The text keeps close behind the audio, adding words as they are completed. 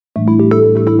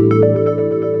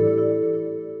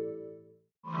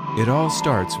It all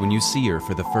starts when you see her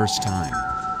for the first time.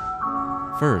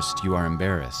 First, you are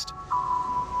embarrassed.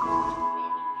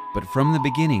 But from the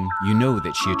beginning, you know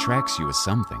that she attracts you as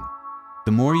something.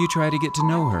 The more you try to get to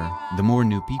know her, the more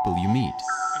new people you meet.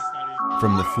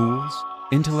 From the fools,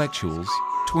 intellectuals,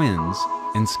 twins,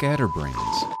 and scatterbrains,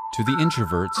 to the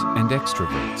introverts and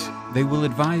extroverts. They will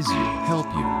advise you, help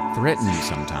you, threaten you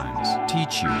sometimes,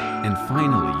 teach you, and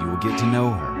finally you will get to know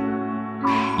her.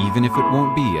 Even if it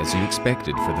won't be as you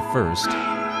expected for the first,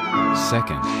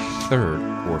 second, third,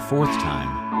 or fourth time,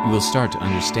 you will start to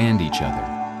understand each other.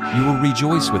 You will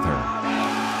rejoice with her.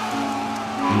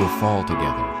 You will fall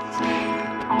together.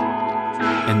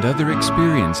 And other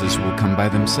experiences will come by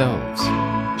themselves.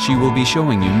 She will be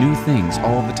showing you new things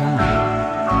all the time.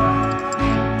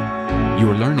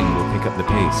 Your learning will pick up the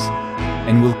pace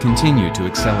and will continue to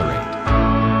accelerate.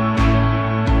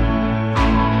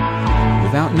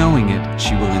 Without knowing it,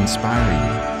 she will inspire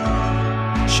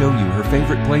you, show you her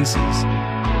favorite places,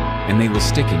 and they will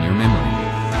stick in your memory.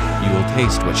 You will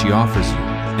taste what she offers you,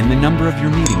 and the number of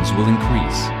your meetings will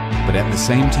increase. But at the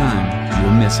same time, you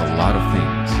will miss a lot of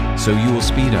things, so you will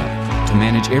speed up to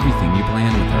manage everything you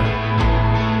plan with her.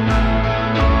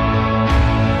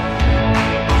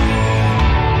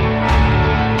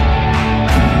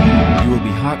 You will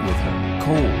be hot with her,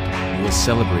 cold. You will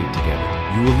celebrate together.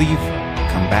 You will leave her,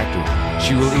 come back to her.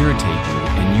 She will irritate you,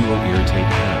 and you will irritate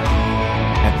her.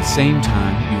 At the same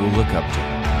time, you will look up to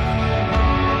her.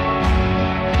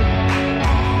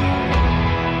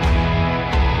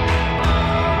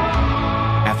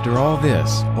 After all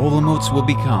this, Olomouc will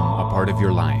become a part of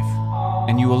your life,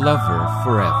 and you will love her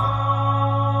forever.